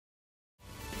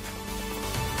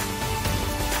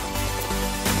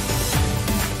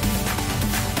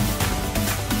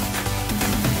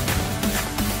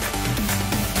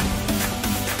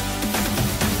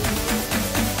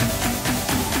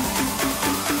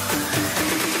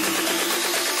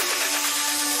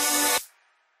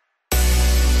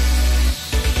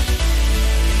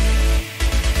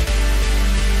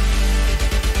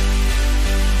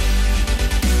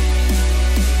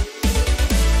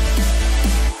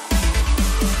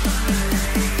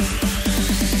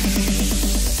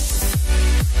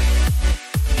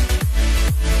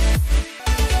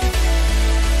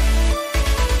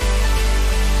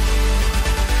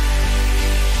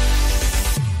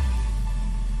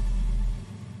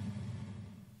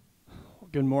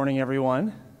Good morning,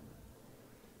 everyone.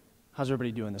 How's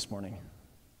everybody doing this morning?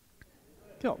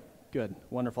 Good,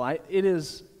 wonderful. It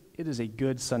is a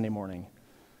good Sunday morning.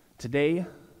 Today,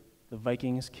 the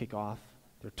Vikings kick off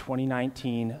their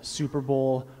 2019 Super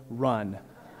Bowl run.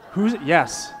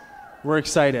 Yes, we're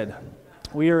excited.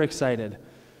 We are excited.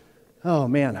 Oh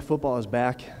man, football is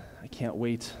back. I can't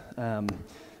wait.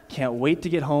 Can't wait to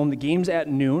get home. The game's at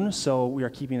noon, so we are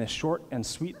keeping this short and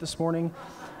sweet this morning.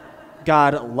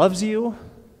 God loves you.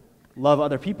 Love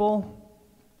other people.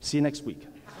 See you next week.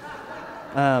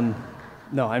 No,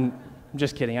 I'm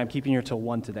just kidding. I'm keeping you till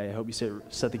 1 today. I hope you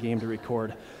set the game to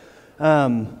record.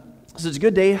 So it's a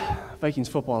good day. Vikings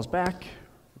football is back.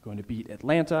 We're going to beat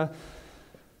Atlanta.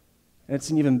 And it's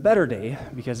an even better day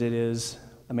because it is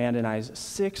Amanda and I's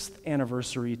 6th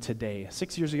anniversary today.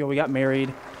 6 years ago, we got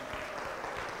married.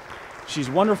 She's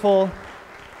wonderful.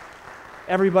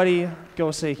 Everybody,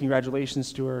 go say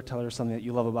congratulations to her. Tell her something that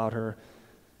you love about her.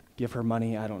 Give her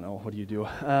money. I don't know. What do you do?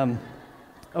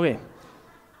 Okay.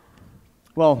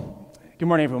 Well, good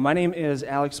morning, everyone. My name is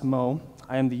Alex Moe.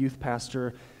 I am the youth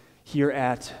pastor here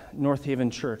at North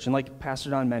Haven Church. And like Pastor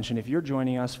Don mentioned, if you're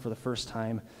joining us for the first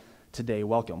time today,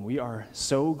 welcome. We are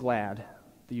so glad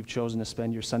that you've chosen to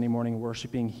spend your Sunday morning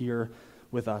worshiping here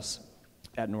with us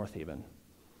at North Haven.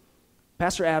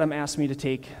 Pastor Adam asked me to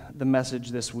take the message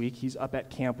this week. He's up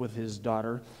at camp with his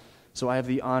daughter, so I have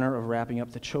the honor of wrapping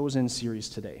up the Chosen series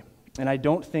today. And I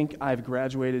don't think I've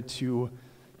graduated to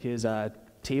his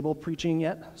table preaching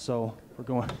yet, so we're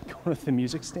going with the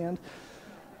music stand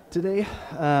today.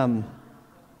 I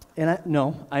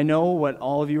know what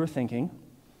all of you are thinking.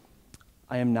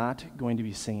 I am not going to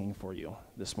be singing for you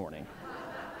this morning.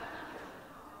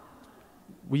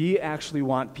 We actually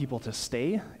want people to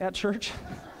stay at church.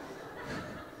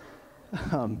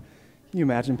 Can you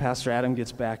imagine Pastor Adam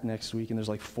gets back next week and there's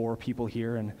like 4 people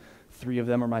here and 3 of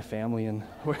them are my family and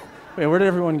where did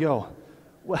everyone go?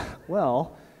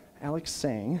 Well, Alex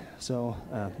sang, so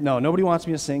no, nobody wants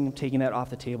me to sing. I'm taking that off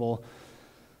the table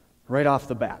right off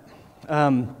the bat.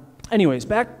 Anyways,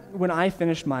 back when I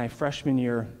finished my freshman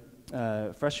year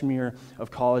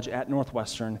of college at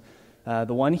Northwestern,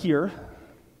 the one here,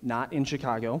 not in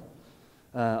Chicago,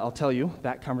 I'll tell you,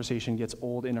 that conversation gets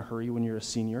old in a hurry when you're a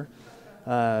senior.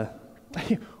 Where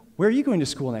are you going to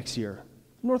school next year?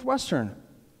 Northwestern.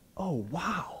 Oh,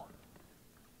 wow.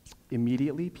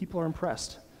 Immediately, people are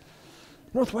impressed.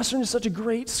 Northwestern is such a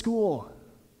great school.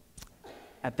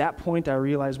 At that point, I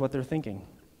realize what they're thinking.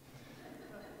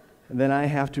 And then I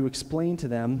have to explain to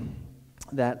them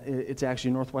that it's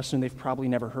actually Northwestern they've probably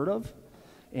never heard of,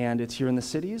 and it's here in the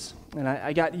cities. And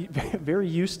I got very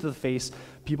used to the face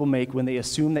people make when they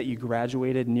assume that you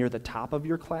graduated near the top of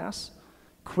your class,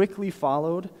 quickly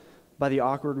followed by the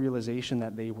awkward realization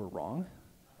that they were wrong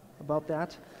about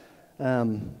that.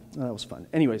 That was fun.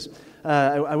 Anyways,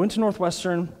 I went to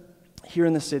Northwestern here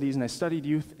in the cities, and I studied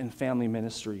youth and family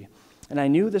ministry. And I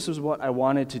knew this was what I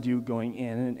wanted to do going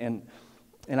in,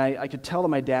 and I could tell that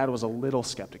my dad was a little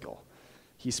skeptical.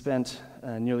 He spent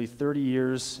nearly 30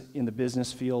 years in the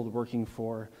business field working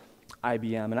for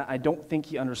IBM, and I don't think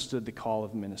he understood the call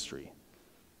of ministry.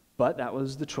 But that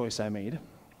was the choice I made.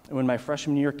 And when my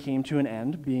freshman year came to an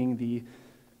end, being the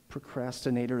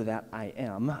procrastinator that I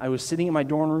am, I was sitting in my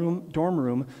dorm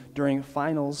room during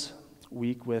finals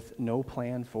week with no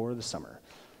plan for the summer.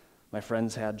 My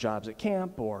friends had jobs at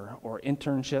camp or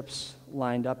internships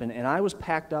lined up, and I was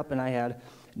packed up, and I had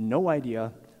no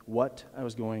idea what I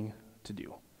was going to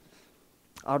do.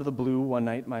 Out of the blue, one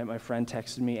night, my friend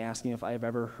texted me asking if I've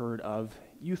ever heard of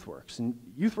YouthWorks. And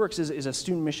YouthWorks is a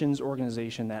student missions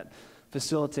organization that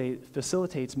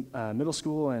facilitates middle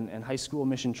school and high school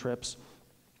mission trips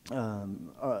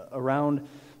around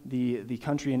the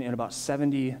country in about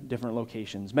 70 different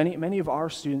locations. Many of our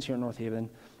students here at North Haven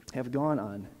have gone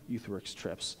on YouthWorks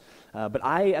trips, but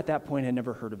I, at that point, had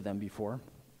never heard of them before.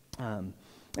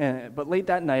 But late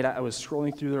that night, I was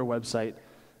scrolling through their website,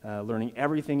 learning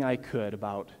everything I could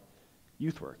about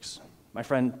YouthWorks. My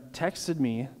friend texted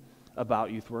me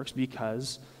about YouthWorks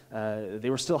because they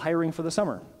were still hiring for the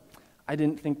summer. I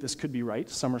didn't think this could be right.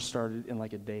 Summer started in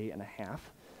like a day and a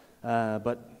half.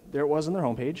 But there it was on their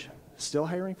homepage, still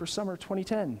hiring for summer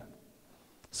 2010.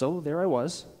 So there I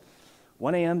was,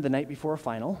 1 a.m. the night before a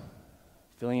final,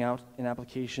 filling out an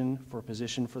application for a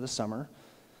position for the summer,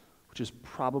 which is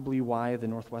probably why the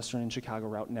Northwestern and Chicago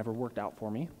route never worked out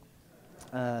for me.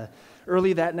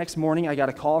 Early that next morning, I got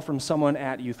a call from someone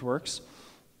at YouthWorks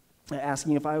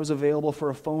asking if I was available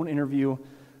for a phone interview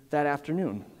that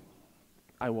afternoon.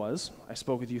 I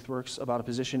spoke with YouthWorks about a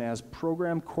position as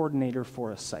program coordinator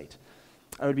for a site.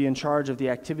 I would be in charge of the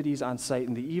activities on site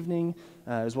in the evening,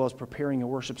 as well as preparing a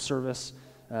worship service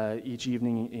each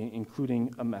evening,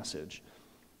 including a message.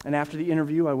 And after the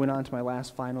interview, I went on to my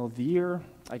last final of the year.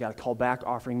 I got a call back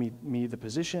offering me the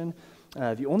position.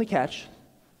 The only catch,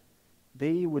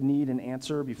 they would need an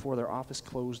answer before their office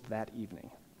closed that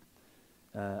evening.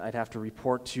 I'd have to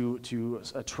report to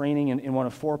a training in one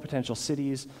of 4 potential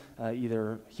cities,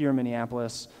 either here in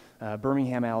Minneapolis,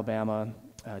 Birmingham, Alabama,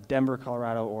 Denver,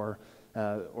 Colorado,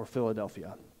 or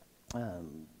Philadelphia.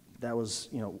 That was,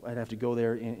 I'd have to go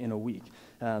there in a week.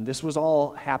 This was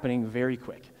all happening very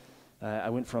quick. I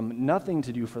went from nothing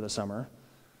to do for the summer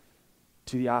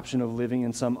to the option of living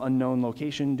in some unknown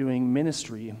location doing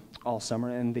ministry all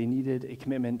summer, and they needed a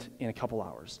commitment in a couple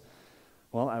hours.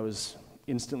 Well, I was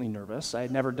instantly nervous. I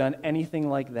had never done anything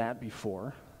like that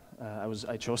before.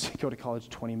 I chose to go to college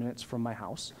 20 minutes from my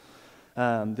house.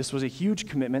 This was a huge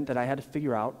commitment that I had to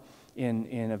figure out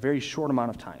in a very short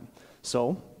amount of time.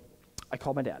 So I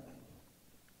called my dad.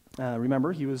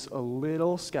 Remember, he was a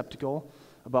little skeptical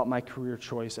about my career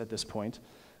choice at this point.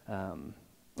 And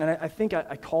I think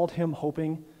I called him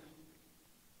hoping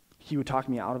he would talk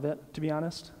me out of it, to be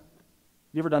honest.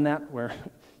 You ever done that, where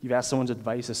you've asked someone's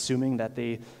advice assuming that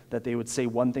they would say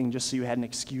one thing just so you had an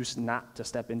excuse not to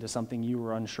step into something you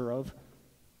were unsure of?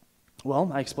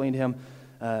 Well, I explained to him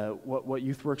what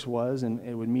YouthWorks was, and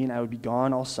it would mean I would be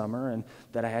gone all summer and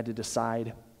that I had to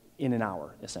decide in an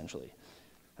hour, essentially.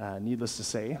 Needless to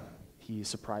say, he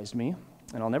surprised me,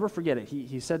 and I'll never forget it.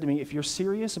 He said to me, if you're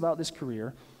serious about this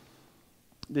career,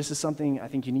 this is something I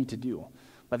think you need to do.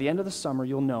 By the end of the summer,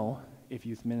 you'll know if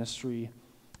youth ministry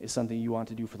is something you want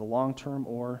to do for the long term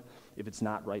or if it's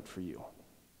not right for you.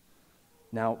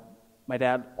 Now, my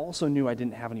dad also knew I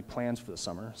didn't have any plans for the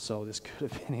summer, so this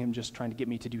could have been him just trying to get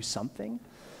me to do something.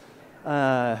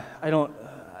 But I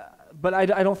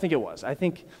don't think it was. I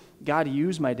think God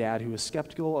used my dad, who was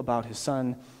skeptical about his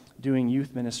son doing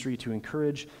youth ministry, to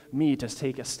encourage me to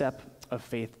take a step of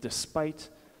faith despite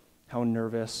how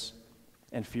nervous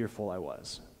and fearful I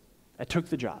was. I took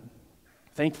the job.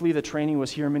 Thankfully, the training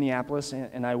was here in Minneapolis,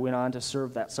 and I went on to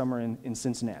serve that summer in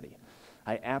Cincinnati.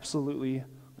 I absolutely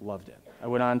loved it. I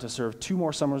went on to serve 2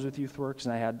 more summers with YouthWorks,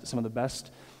 and I had some of the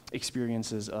best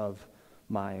experiences of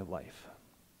my life.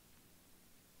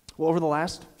 Well, over the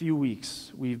last few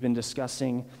weeks, we've been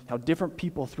discussing how different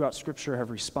people throughout Scripture have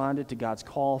responded to God's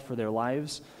call for their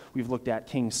lives. We've looked at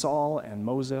King Saul and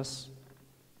Moses,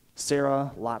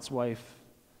 Sarah, Lot's wife.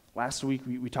 Last week,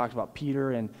 we talked about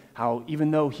Peter and how even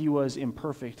though he was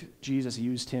imperfect, Jesus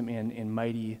used him in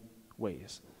mighty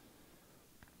ways.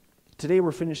 Today,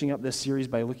 we're finishing up this series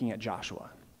by looking at Joshua.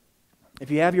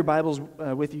 If you have your Bibles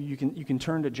with you, you can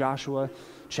turn to Joshua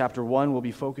chapter 1. We'll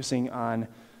be focusing on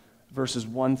verses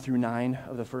 1 through 9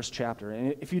 of the first chapter.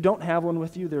 And if you don't have one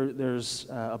with you, there's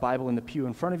a Bible in the pew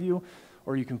in front of you,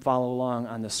 or you can follow along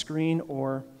on the screen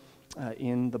or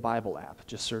in the Bible app.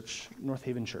 Just search North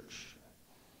Haven Church.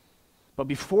 But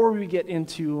before we get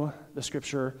into the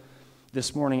Scripture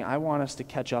this morning, I want us to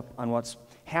catch up on what's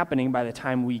happening by the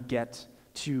time we get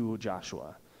to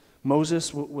Joshua.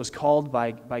 Moses was called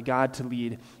by God to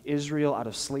lead Israel out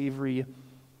of slavery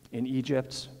in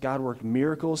Egypt. God worked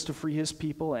miracles to free his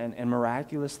people and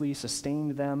miraculously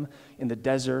sustained them in the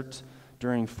desert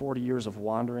during 40 years of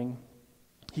wandering.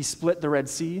 He split the Red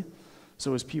Sea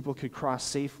so his people could cross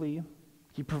safely.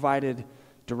 He provided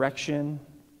direction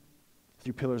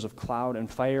through pillars of cloud and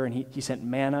fire, and he sent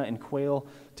manna and quail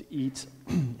to eat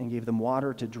and gave them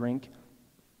water to drink.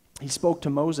 He spoke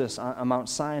to Moses on Mount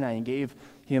Sinai and gave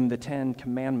him the 10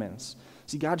 Commandments.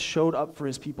 See, God showed up for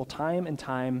his people time and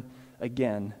time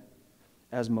again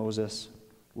as Moses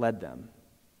led them.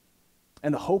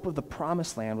 And the hope of the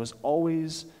promised land was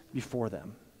always before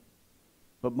them.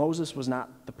 But Moses was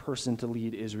not the person to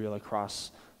lead Israel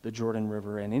across the Jordan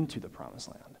River and into the promised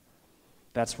land.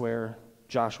 That's where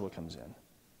Joshua comes in.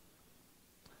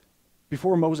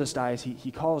 Before Moses dies,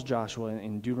 he calls Joshua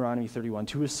in Deuteronomy 31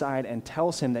 to his side and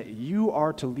tells him that you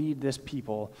are to lead this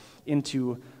people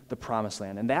into the promised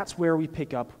land. And that's where we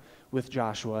pick up with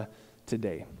Joshua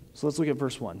today. So let's look at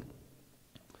verse 1. It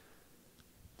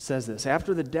says this: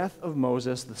 After the death of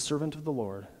Moses, the servant of the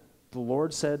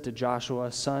Lord said to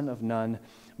Joshua, son of Nun,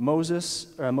 Moses'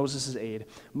 aide,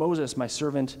 Moses, my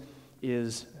servant,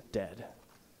 is dead.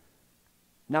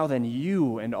 Now then,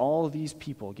 you and all these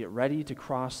people get ready to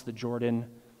cross the Jordan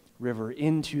River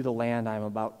into the land I am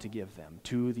about to give them,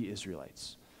 to the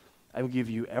Israelites. I will give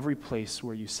you every place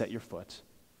where you set your foot,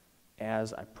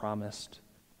 as I promised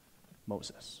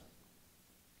Moses.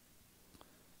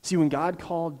 See, when God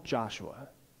called Joshua,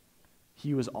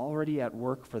 he was already at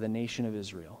work for the nation of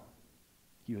Israel.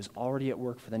 He was already at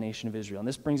work for the nation of Israel. And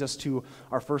this brings us to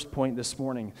our first point this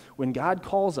morning. When God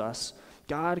calls us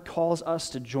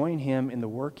to join him in the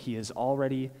work he is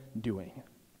already doing.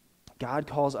 God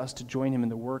calls us to join him in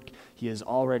the work he is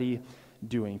already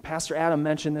doing. Pastor Adam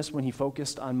mentioned this when he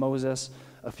focused on Moses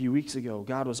a few weeks ago.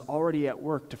 God was already at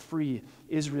work to free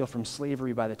Israel from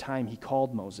slavery by the time he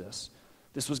called Moses.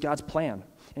 This was God's plan,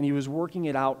 and he was working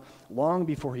it out long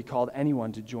before he called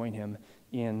anyone to join him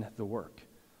in the work.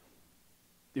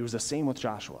 It was the same with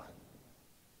Joshua.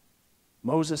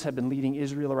 Moses had been leading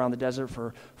Israel around the desert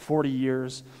for 40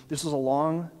 years. This was a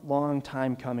long, long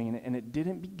time coming, and it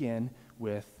didn't begin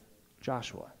with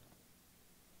Joshua.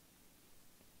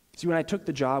 See, when I took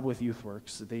the job with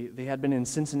YouthWorks, they had been in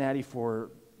Cincinnati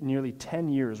for nearly 10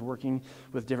 years working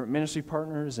with different ministry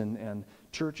partners and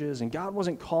churches, and God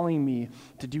wasn't calling me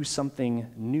to do something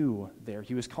new there.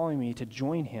 He was calling me to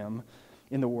join him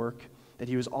in the work that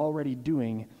he was already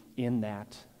doing in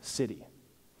that city.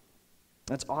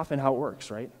 That's often how it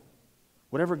works, right?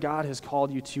 Whatever God has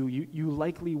called you to, you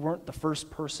likely weren't the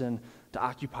first person to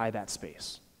occupy that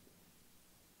space.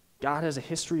 God has a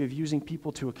history of using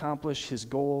people to accomplish his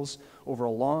goals over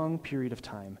a long period of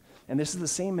time. And this is the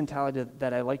same mentality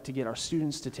that I like to get our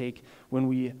students to take when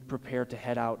we prepare to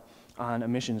head out on a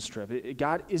missions trip.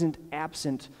 God isn't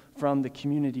absent from the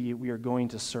community we are going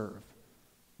to serve.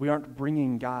 We aren't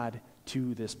bringing God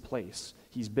to this place.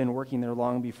 He's been working there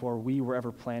long before we were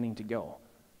ever planning to go.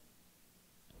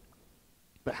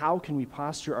 But how can we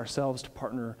posture ourselves to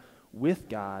partner with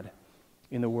God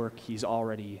in the work he's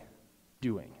already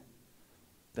doing?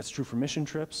 That's true for mission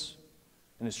trips,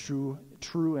 and it's true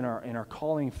in our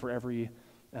calling for every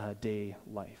day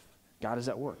life. God is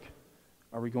at work.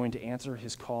 Are we going to answer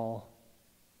his call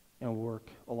and work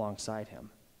alongside him?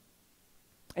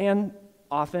 And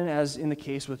often, as in the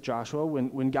case with Joshua,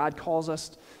 when God calls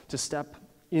us to step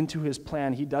into his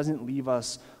plan, he doesn't leave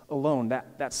us alone.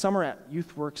 That summer at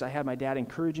YouthWorks, I had my dad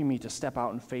encouraging me to step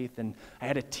out in faith, and I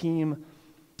had a team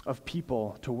of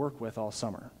people to work with all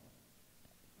summer.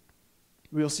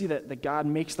 We'll see that God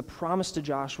makes the promise to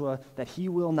Joshua that he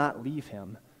will not leave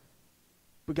him.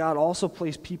 But God also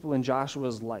placed people in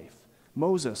Joshua's life.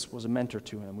 Moses was a mentor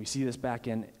to him. We see this back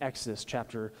in Exodus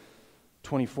chapter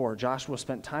 24. Joshua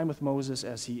spent time with Moses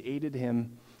as he aided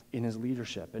him in his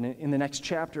leadership. And in the next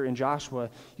chapter in Joshua,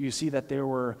 you see that there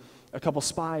were a couple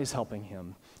spies helping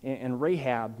him. And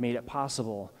Rahab made it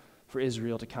possible for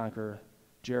Israel to conquer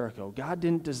Jericho. God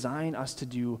didn't design us to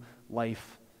do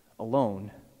life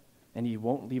alone. And he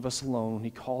won't leave us alone when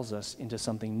he calls us into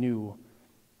something new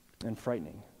and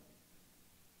frightening.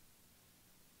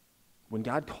 When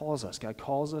God calls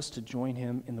us to join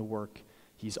him in the work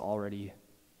he's already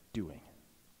doing.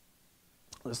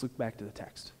 Let's look back to the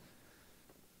text.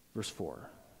 Verse 4.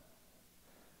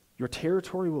 Your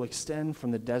territory will extend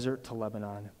from the desert to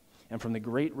Lebanon, and from the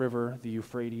great river, the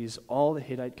Euphrates, all the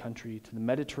Hittite country, to the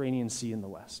Mediterranean Sea in the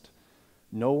west.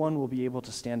 No one will be able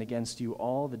to stand against you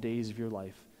all the days of your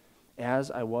life.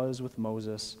 As I was with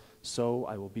Moses, so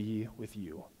I will be with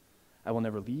you. I will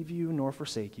never leave you nor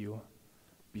forsake you.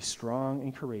 Be strong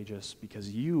and courageous,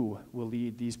 because you will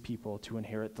lead these people to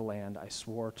inherit the land I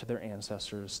swore to their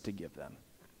ancestors to give them.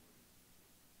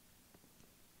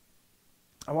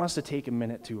 I want us to take a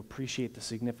minute to appreciate the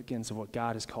significance of what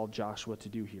God has called Joshua to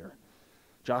do here.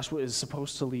 Joshua is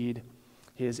supposed to lead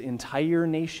his entire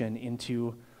nation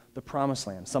into the promised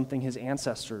land, something his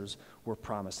ancestors were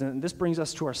promised. And this brings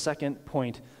us to our second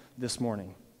point this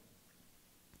morning.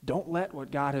 Don't let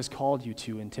what God has called you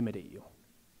to intimidate you.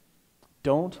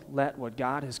 Don't let what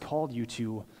God has called you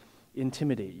to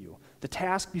intimidate you. The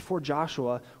task before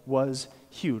Joshua was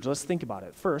huge. Let's think about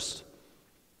it. First,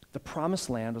 the promised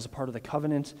land was a part of the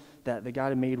covenant that God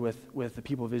had made with the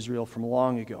people of Israel from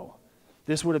long ago.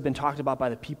 This would have been talked about by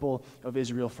the people of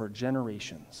Israel for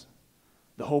generations.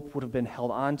 The hope would have been held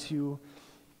on to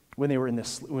when they were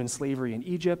in slavery in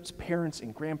Egypt, parents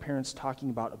and grandparents talking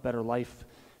about a better life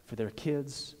for their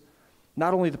kids.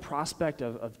 Not only the prospect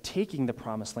of taking the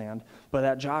promised land, but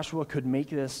that Joshua could make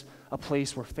this a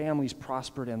place where families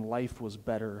prospered and life was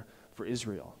better for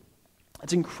Israel.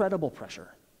 It's incredible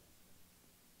pressure.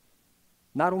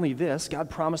 Not only this, God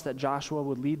promised that Joshua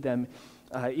would lead them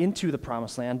into the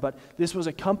promised land, but this was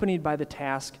accompanied by the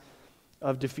task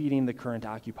of defeating the current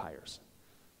occupiers.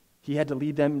 He had to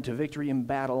lead them to victory in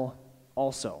battle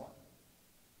also.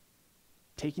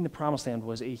 Taking the promised land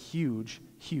was a huge,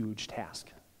 huge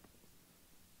task.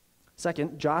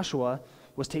 Second, Joshua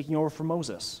was taking over for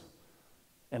Moses,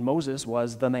 and Moses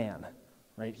was the man,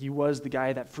 right? He was the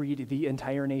guy that freed the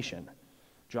entire nation.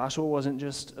 Joshua wasn't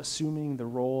just assuming the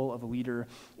role of a leader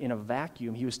in a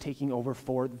vacuum. He was taking over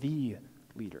for the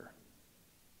leader.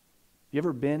 You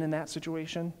ever been in that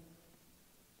situation?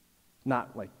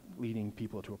 Not like leading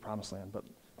people to a promised land, but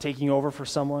taking over for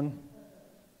someone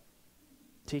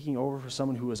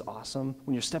who is awesome.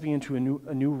 When you're stepping into a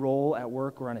new role at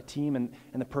work or on a team, and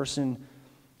the person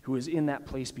who is in that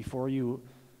place before you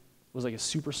was like a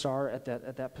superstar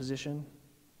at that position.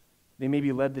 They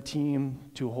maybe led the team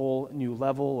to a whole new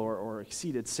level or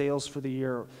exceeded sales for the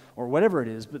year or whatever it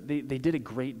is, but they did a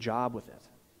great job with it.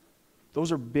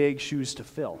 Those are big shoes to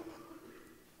fill.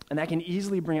 And that can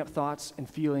easily bring up thoughts and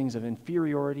feelings of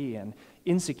inferiority and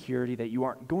insecurity that you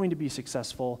aren't going to be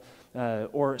successful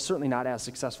or certainly not as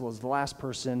successful as the last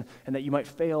person, and that you might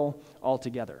fail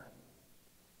altogether.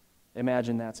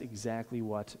 Imagine that's exactly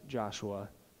what Joshua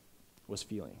was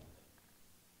feeling.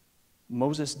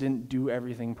 Moses didn't do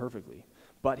everything perfectly,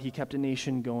 but he kept a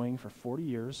nation going for 40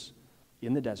 years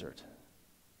in the desert.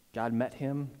 God met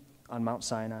him on Mount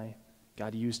Sinai.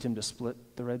 God used him to split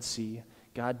the Red Sea.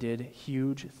 God did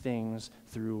huge things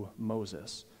through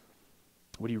Moses.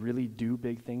 Would he really do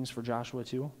big things for Joshua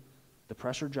too? The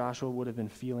pressure Joshua would have been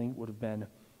feeling would have been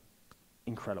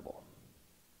incredible.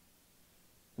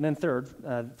 And then third,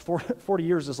 40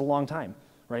 years is a long time,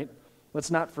 right? Let's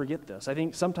not forget this. I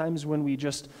think sometimes when we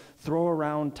just throw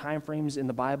around time frames in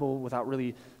the Bible without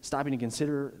really stopping to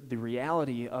consider the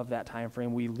reality of that time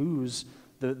frame, we lose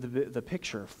the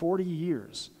picture. 40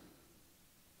 years.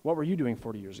 What were you doing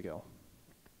 40 years ago?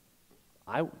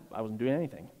 I wasn't doing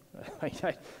anything.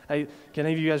 Can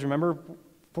any of you guys remember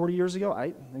 40 years ago?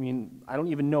 I mean, I don't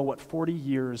even know what 40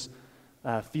 years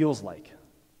feels like.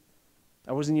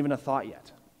 I wasn't even a thought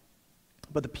yet.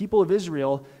 But the people of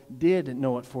Israel did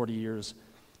know what 40 years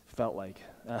felt like.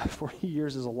 40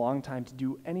 years is a long time to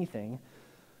do anything,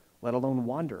 let alone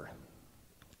wander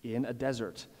in a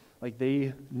desert. Like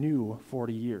they knew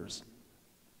 40 years.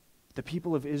 The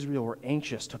people of Israel were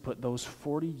anxious to put those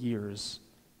 40 years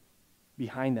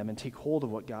behind them and take hold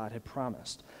of what God had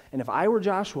promised. And if I were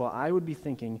Joshua, I would be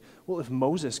thinking, well, if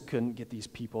Moses couldn't get these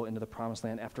people into the promised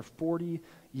land after 40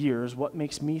 years, what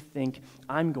makes me think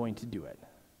I'm going to do it?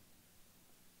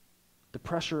 The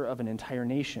pressure of an entire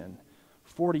nation,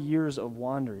 40 years of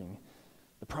wandering,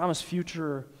 the promised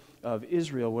future of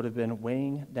Israel would have been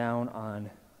weighing down on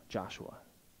Joshua.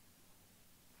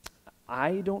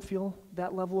 I don't feel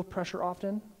that level of pressure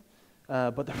often,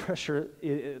 but the pressure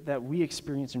that we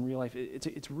experience in real life,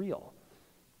 it's real.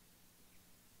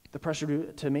 The pressure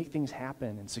to make things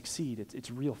happen and succeed, it's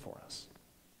real for us.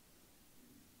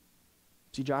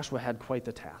 See, Joshua had quite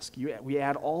the task. We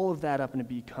add all of that up and it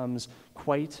becomes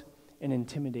quite an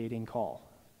intimidating call,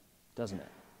 doesn't it?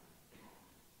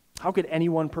 How could any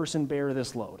one person bear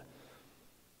this load?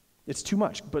 It's too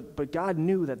much, but God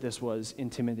knew that this was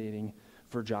intimidating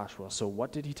for Joshua. So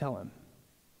what did he tell him?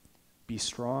 Be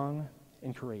strong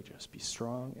and courageous. Be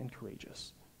strong and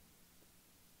courageous.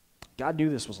 God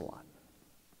knew this was a lot,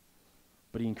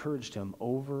 but he encouraged him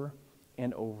over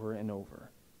and over and over.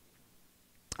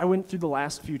 I went through the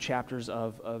last few chapters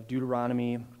of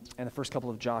Deuteronomy and the first couple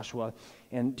of Joshua,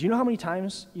 and do you know how many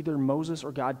times either Moses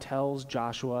or God tells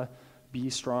Joshua, be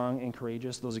strong and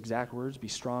courageous, those exact words, be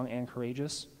strong and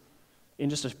courageous? In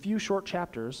just a few short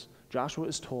chapters, Joshua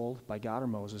is told by God or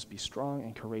Moses, be strong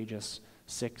and courageous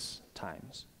 6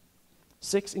 times.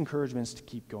 6 encouragements to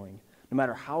keep going, no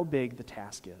matter how big the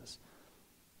task is.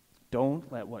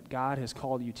 Don't let what God has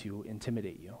called you to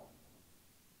intimidate you.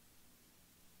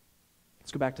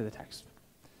 Let's go back to the text.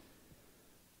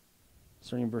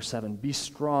 Starting in verse 7, be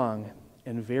strong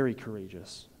and very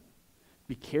courageous.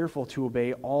 Be careful to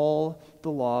obey all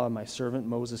the law my servant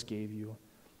Moses gave you.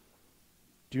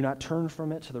 Do not turn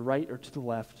from it to the right or to the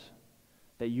left,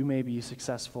 that you may be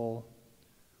successful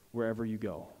wherever you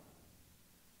go.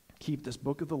 Keep this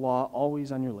book of the law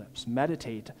always on your lips.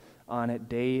 Meditate on it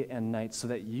day and night, so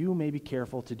that you may be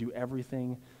careful to do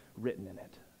everything written in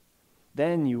it.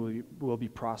 Then you will be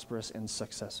prosperous and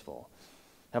successful.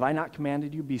 Have I not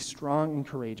commanded you? Be strong and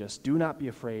courageous. Do not be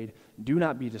afraid. Do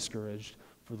not be discouraged,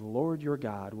 for the Lord your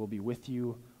God will be with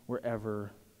you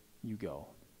wherever you go.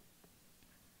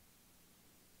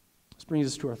 This brings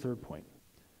us to our third point.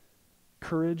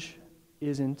 Courage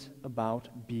isn't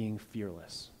about being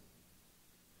fearless.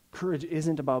 Courage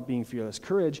isn't about being fearless.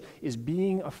 Courage is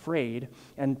being afraid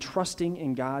and trusting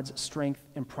in God's strength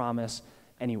and promise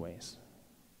anyways.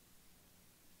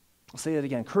 I'll say that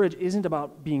again. Courage isn't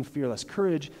about being fearless.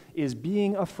 Courage is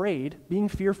being afraid, being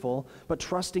fearful, but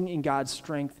trusting in God's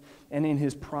strength and in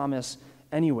his promise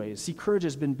anyways. See, courage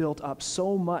has been built up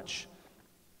so much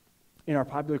in our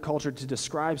popular culture to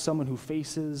describe someone who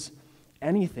faces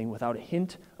anything without a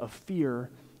hint of fear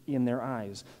in their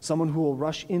eyes. Someone who will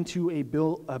rush into a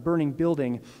burning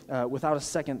building without a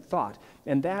second thought.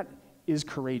 And that is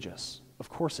courageous. Of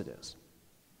course it is.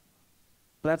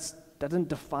 But that doesn't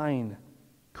define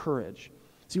courage.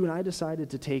 See, when I decided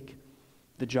to take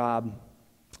the job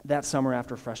that summer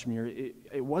after freshman year,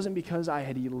 it wasn't because I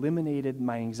had eliminated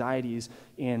my anxieties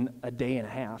in a day and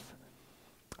a half.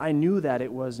 I knew that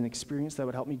it was an experience that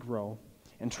would help me grow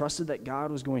and trusted that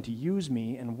God was going to use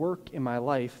me and work in my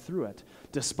life through it,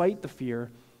 despite the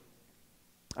fear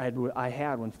I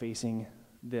had when facing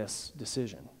this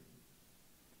decision.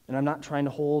 And I'm not trying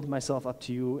to hold myself up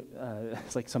to you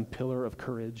as like some pillar of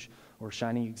courage or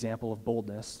shining example of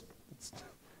boldness. It's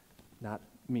not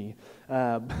me.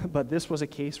 But this was a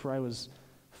case where I was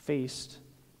faced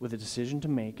with a decision to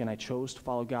make, and I chose to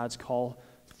follow God's call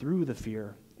through the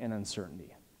fear and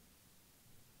uncertainty.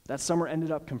 That summer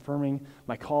ended up confirming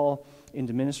my call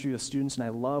into ministry with students, and I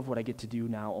love what I get to do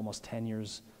now almost 10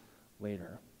 years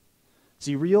later.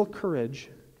 See, real courage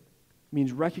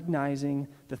means recognizing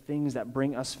the things that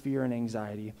bring us fear and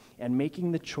anxiety and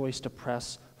making the choice to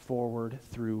press forward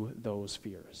through those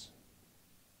fears.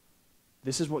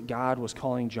 This is what God was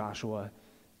calling Joshua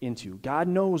into. God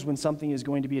knows when something is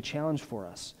going to be a challenge for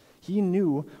us. He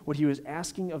knew what he was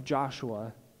asking of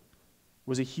Joshua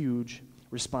was a huge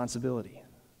responsibility.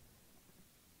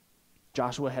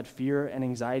 Joshua had fear and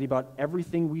anxiety about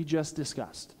everything we just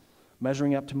discussed,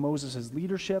 measuring up to Moses'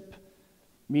 leadership,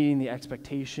 meeting the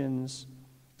expectations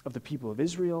of the people of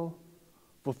Israel,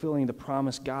 fulfilling the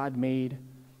promise God made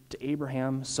to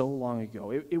Abraham so long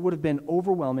ago. It would have been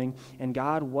overwhelming, and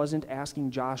God wasn't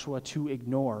asking Joshua to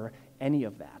ignore any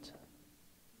of that.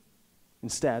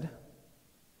 Instead,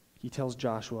 he tells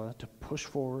Joshua to push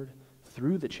forward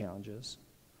through the challenges,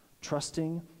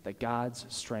 trusting that God's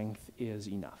strength is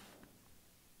enough.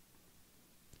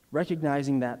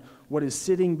 Recognizing that what is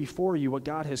sitting before you, what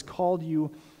God has called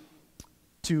you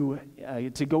to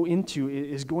go into,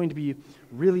 is going to be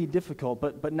really difficult,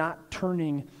 but not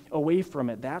turning away from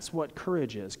it. That's what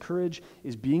courage is. Courage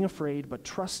is being afraid, but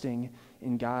trusting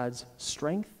in God's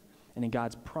strength and in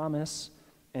God's promise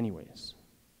anyways.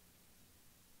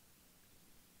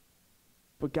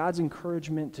 But God's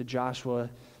encouragement to Joshua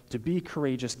to be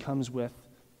courageous comes with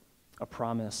a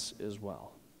promise as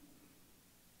well.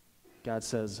 God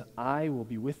says, I will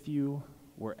be with you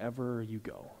wherever you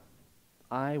go.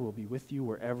 I will be with you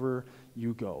wherever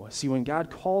you go. See, when God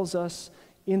calls us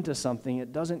into something,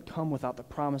 it doesn't come without the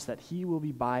promise that he will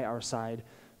be by our side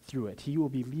through it. He will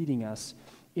be leading us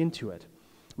into it.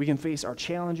 We can face our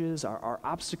challenges, our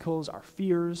obstacles, our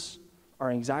fears, our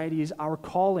anxieties, our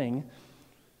calling,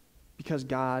 because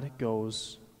God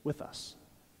goes with us.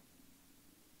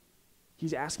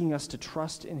 He's asking us to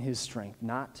trust in his strength,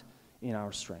 not in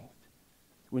our strength.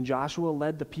 When Joshua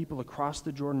led the people across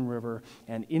the Jordan River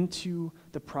and into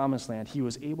the promised land, he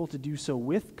was able to do so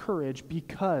with courage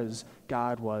because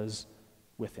God was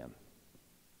with him.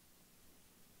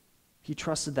 He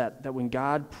trusted that when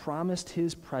God promised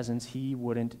his presence, he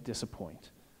wouldn't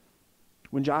disappoint.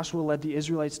 When Joshua led the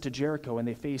Israelites to Jericho and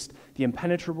they faced the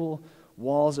impenetrable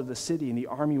walls of the city and the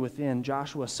army within,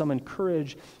 Joshua summoned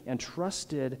courage and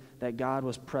trusted that God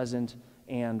was present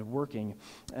and working.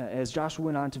 As Joshua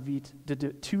went on to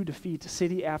defeat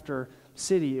city after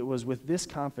city, it was with this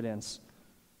confidence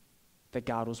that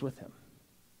God was with him.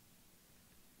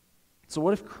 So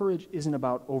what if courage isn't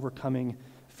about overcoming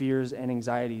fears and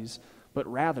anxieties, but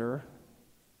rather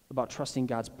about trusting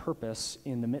God's purpose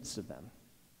in the midst of them?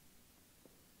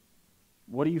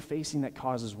 What are you facing that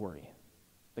causes worry,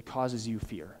 that causes you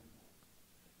fear?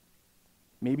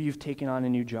 Maybe you've taken on a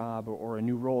new job or a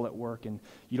new role at work and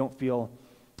you don't feel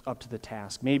up to the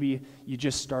task. Maybe you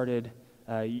just started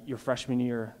your freshman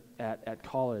year at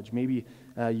college. Maybe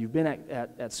you've been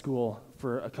at school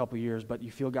for a couple years, but you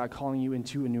feel God calling you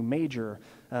into a new major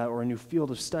or a new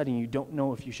field of study, and you don't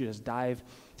know if you should just dive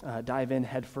in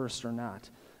head first or not.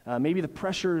 Maybe the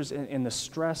pressures and the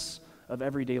stress of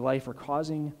everyday life are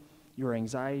causing your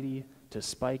anxiety to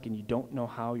spike, and you don't know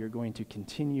how you're going to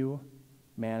continue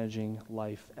managing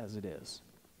life as it is.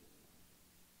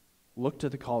 Look to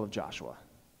the call of Joshua.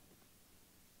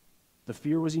 The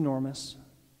fear was enormous.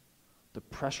 The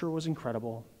pressure was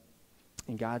incredible.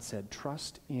 And God said,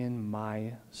 trust in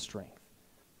my strength.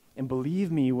 And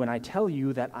believe me when I tell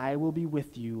you that I will be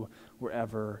with you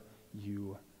wherever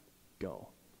you go.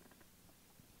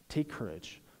 Take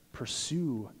courage.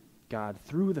 Pursue God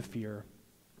through the fear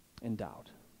and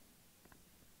doubt.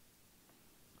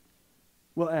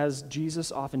 Well, as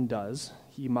Jesus often does,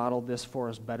 he modeled this for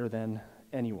us better than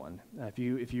anyone. If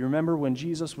you remember when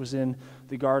Jesus was in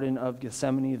the Garden of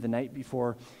Gethsemane the night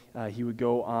before he would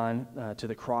go on to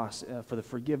the cross for the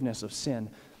forgiveness of sin,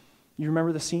 you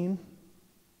remember the scene?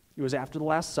 It was after the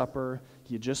Last Supper.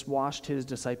 He had just washed his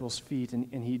disciples' feet,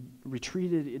 and he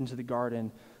retreated into the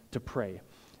garden to pray.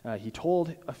 He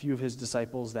told a few of his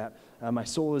disciples that my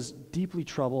soul is deeply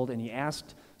troubled, and he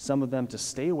asked some of them to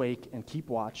stay awake and keep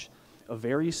watch, a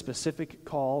very specific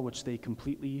call which they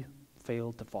completely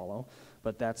failed to follow,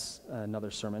 but that's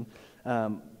another sermon.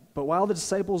 But while the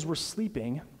disciples were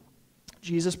sleeping,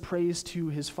 Jesus prays to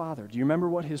his Father. Do you remember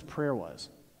what his prayer was?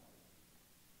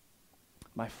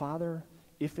 My Father,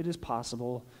 if it is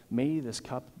possible, may this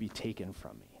cup be taken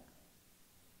from me.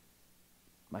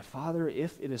 My Father,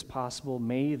 if it is possible,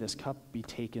 may this cup be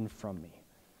taken from me.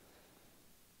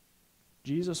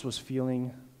 Jesus was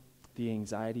feeling the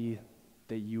anxiety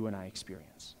that you and I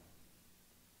experience.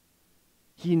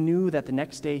 He knew that the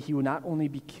next day he would not only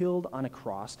be killed on a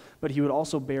cross, but he would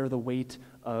also bear the weight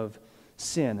of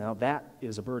sin. Now that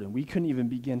is a burden. We couldn't even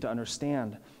begin to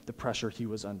understand the pressure he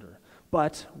was under.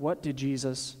 But what did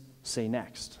Jesus say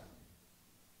next?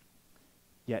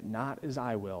 Yet not as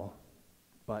I will,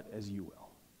 but as you will.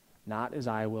 Not as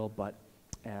I will, but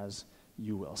as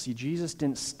you will. See, Jesus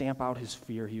didn't stamp out his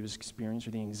fear he was experiencing,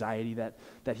 or the anxiety that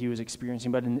he was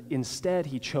experiencing, but instead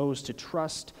he chose to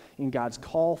trust in God's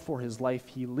call for his life.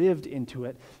 He lived into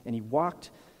it, and he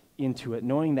walked into it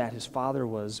knowing that his Father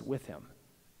was with him.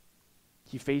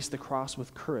 He faced the cross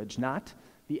with courage, not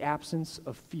the absence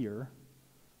of fear,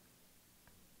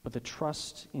 but the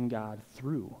trust in God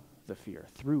through the fear,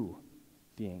 through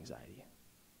the anxiety.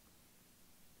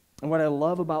 And what I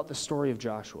love about the story of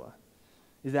Joshua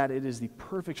is that it is the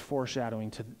perfect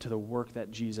foreshadowing to the work that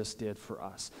Jesus did for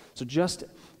us. So just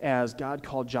as God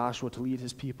called Joshua to lead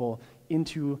his people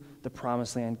into the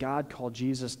promised land, God called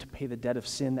Jesus to pay the debt of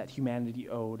sin that humanity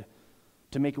owed,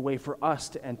 to make a way for us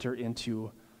to enter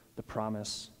into the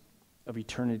promise of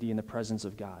eternity in the presence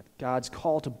of God. God's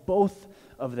call to both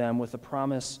of them with a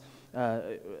promise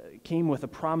came with a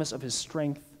promise of his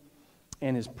strength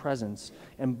and his presence,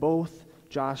 and both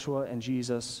Joshua and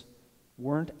Jesus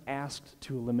weren't asked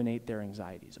to eliminate their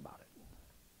anxieties about it.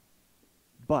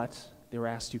 But they were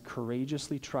asked to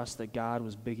courageously trust that God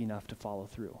was big enough to follow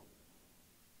through.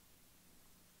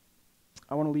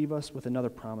 I want to leave us with another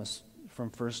promise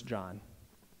from 1 John.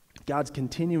 God's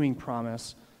continuing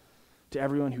promise to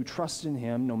everyone who trusts in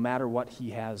him, no matter what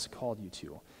he has called you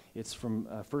to. It's from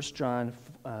 1 John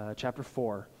chapter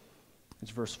 4. It's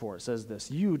verse 4. It says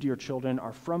this, "You, dear children,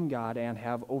 are from God and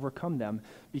have overcome them,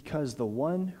 because the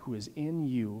one who is in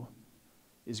you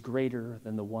is greater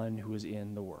than the one who is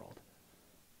in the world."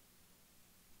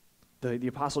 The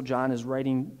Apostle John is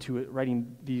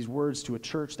writing these words to a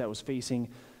church that was facing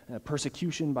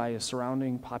persecution by a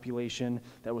surrounding population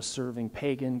that was serving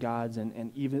pagan gods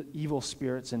and evil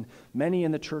spirits, and many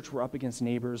in the church were up against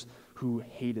neighbors who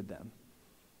hated them.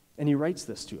 And he writes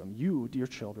this to them, "You, dear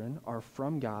children, are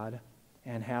from God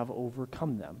and have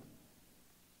overcome them,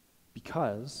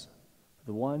 because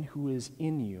the one who is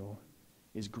in you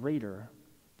is greater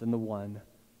than the one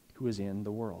who is in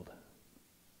the world."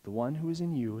 The one who is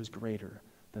in you is greater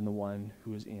than the one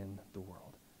who is in the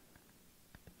world.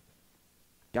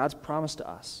 God's promise to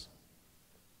us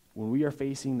when we are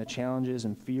facing the challenges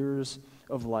and fears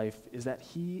of life is that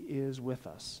he is with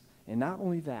us. And not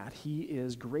only that, he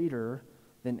is greater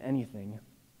than anything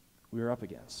we are up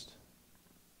against.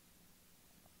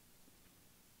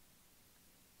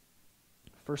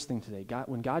 First thing today,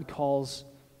 when God calls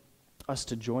us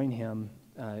to join him,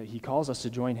 he calls us to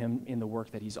join him in the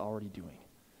work that he's already doing.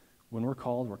 When we're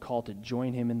called to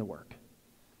join him in the work.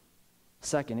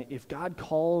 Second, if God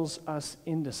calls us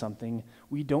into something,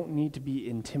 we don't need to be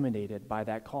intimidated by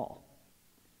that call.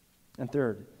 And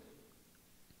third,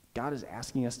 God is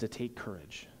asking us to take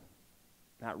courage,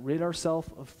 not rid ourselves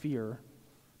of fear,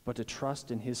 but to trust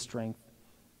in his strength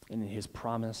and in his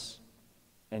promise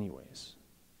anyways.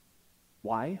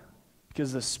 Why?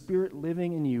 Because the Spirit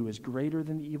living in you is greater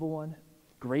than the evil one,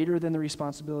 greater than the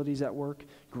responsibilities at work,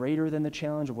 greater than the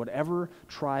challenge of whatever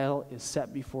trial is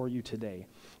set before you today,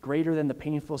 greater than the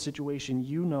painful situation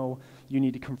you know you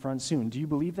need to confront soon. Do you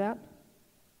believe that?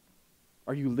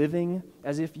 Are you living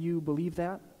as if you believe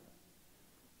that?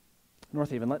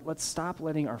 North Haven, let's stop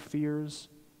letting our fears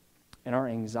and our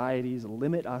anxieties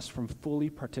limit us from fully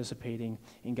participating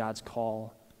in God's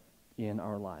call in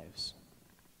our lives.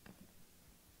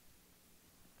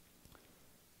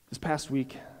 This past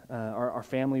week, our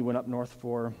family went up north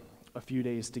for a few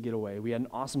days to get away. We had an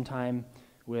awesome time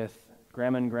with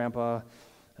Grandma and Grandpa,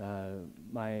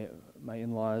 my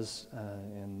in-laws,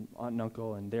 and aunt and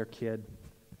uncle and their kid,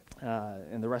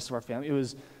 and the rest of our family. It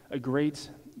was a great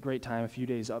time, a few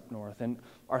days up north. And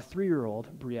our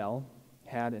 3-year-old, Brielle,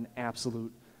 had an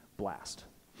absolute blast.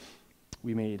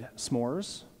 We made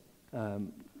s'mores.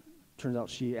 Turns out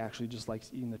she actually just likes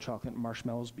eating the chocolate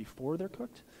marshmallows before they're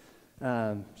cooked.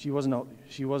 She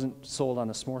wasn't sold on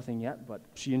the s'more thing yet, but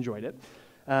she enjoyed it.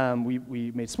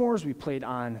 We made s'mores. We played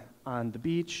on the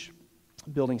beach,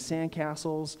 building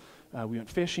sandcastles. We went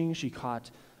fishing. She caught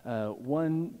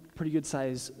one pretty good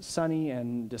size sunny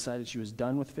and decided she was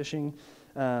done with fishing.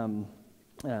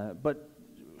 But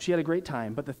she had a great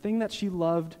time. But the thing that she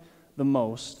loved the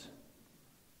most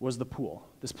was the pool.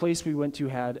 This place we went to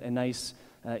had a nice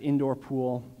indoor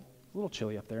pool. A little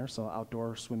chilly up there, so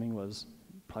outdoor swimming was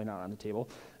probably not on the table.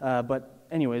 But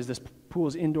anyways, this pool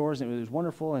is indoors, and it was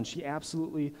wonderful, and she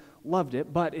absolutely loved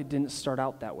it, but it didn't start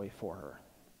out that way for her.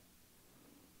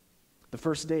 The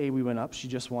first day we went up, she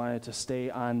just wanted to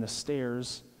stay on the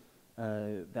stairs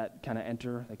that kind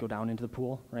of that go down into the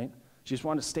pool, right? She just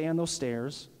wanted to stay on those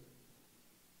stairs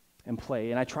and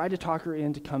play. And I tried to talk her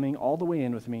into coming all the way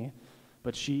in with me,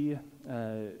 but she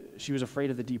was afraid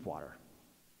of the deep water.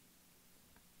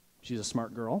 She's a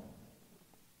smart girl.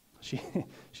 She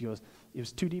goes, "It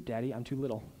was too deep, Daddy. I'm too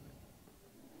little."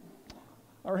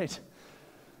 All right.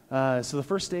 So the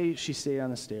first day, she stayed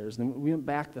on the stairs. Then we went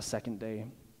back the second day,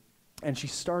 and she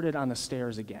started on the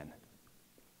stairs again.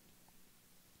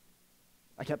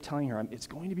 I kept telling her, "It's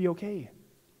going to be okay.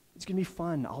 It's going to be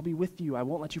fun. I'll be with you. I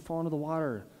won't let you fall into the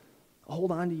water. I'll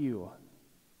hold on to you."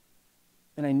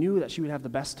 And I knew that she would have the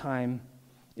best time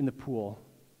in the pool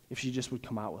if she just would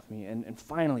come out with me. And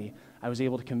finally, I was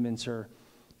able to convince her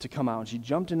to come out. And she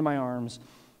jumped into my arms,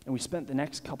 and we spent the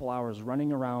next couple hours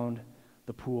running around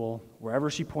the pool, wherever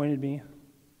she pointed me,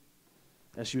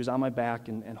 as she was on my back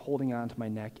and holding on to my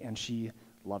neck, and she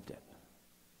loved it.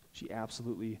 She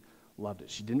absolutely loved it.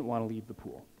 She didn't want to leave the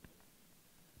pool.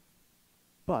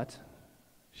 But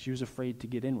she was afraid to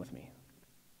get in with me.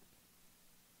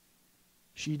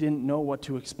 She didn't know what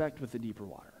to expect with the deeper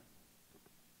water.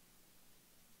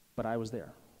 But I was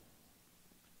there.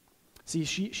 See,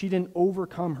 she didn't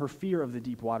overcome her fear of the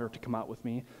deep water to come out with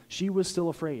me. She was still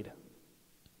afraid.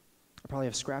 I probably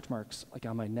have scratch marks like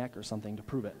on my neck or something to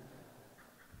prove it.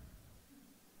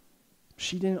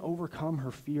 She didn't overcome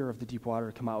her fear of the deep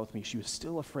water to come out with me. She was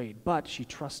still afraid, but she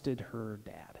trusted her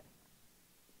dad.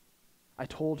 I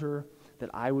told her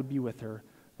that I would be with her,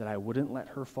 that I wouldn't let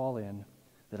her fall in,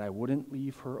 that I wouldn't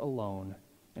leave her alone,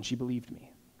 and she believed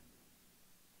me.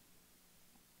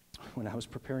 When I was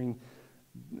preparing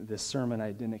this sermon,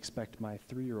 I didn't expect my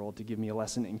 3-year-old to give me a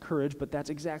lesson in courage, but that's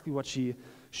exactly what she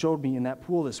showed me in that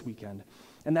pool this weekend.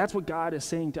 And that's what God is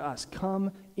saying to us.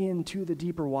 Come into the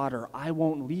deeper water. I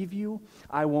won't leave you.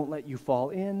 I won't let you fall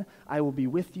in. I will be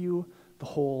with you the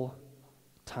whole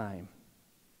time.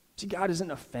 See, God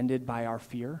isn't offended by our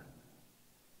fear.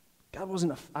 I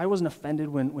wasn't offended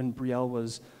when Brielle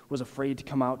was afraid to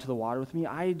come out to the water with me.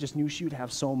 I just knew she would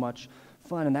have so much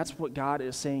fun, and that's what God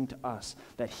is saying to us,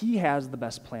 that He has the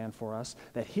best plan for us,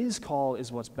 that His call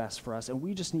is what's best for us, and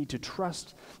we just need to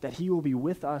trust that He will be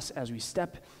with us as we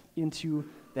step into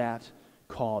that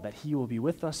call, that He will be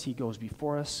with us, He goes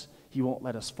before us, He won't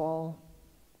let us fall,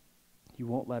 He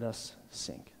won't let us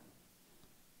sink.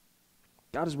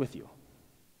 God is with you.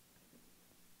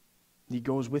 He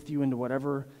goes with you into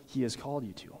whatever He has called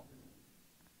you to.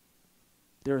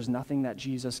 There is nothing that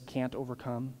Jesus can't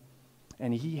overcome,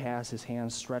 and He has His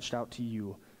hands stretched out to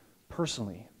you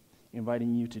personally,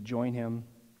 inviting you to join Him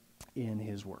in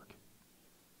His work.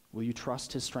 Will you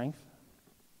trust His strength?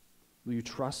 Will you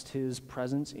trust His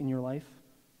presence in your life?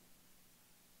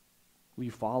 Will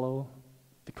you follow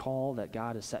the call that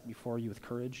God has set before you with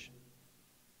courage?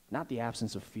 Not the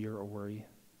absence of fear or worry,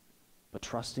 but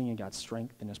trusting in God's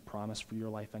strength and His promise for your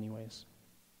life anyways.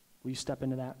 Will you step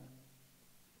into that?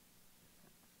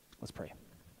 Let's pray.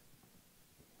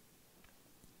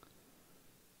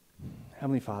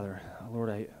 Heavenly Father, Lord,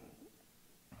 I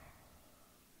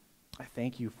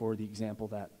thank you for the example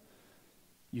that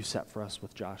you set for us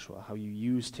with Joshua, how you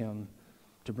used him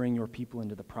to bring your people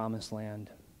into the promised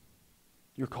land.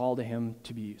 Your call to him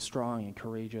to be strong and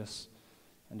courageous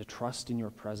and to trust in your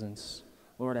presence.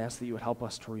 Lord, I ask that you would help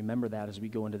us to remember that as we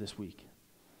go into this week.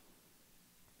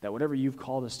 That whatever you've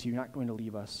called us to, you're not going to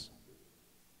leave us.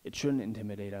 It shouldn't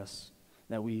intimidate us.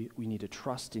 That we need to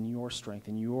trust in your strength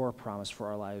and your promise for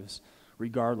our lives,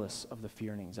 regardless of the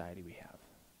fear and anxiety we have.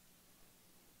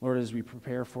 Lord, as we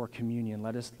prepare for communion,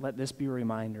 let this be a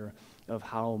reminder of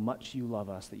how much you love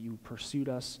us, that you pursued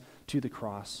us to the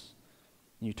cross,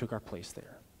 and you took our place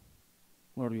there.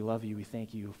 Lord, we love you. We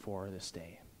thank you for this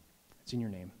day. It's in your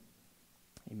name.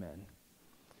 Amen.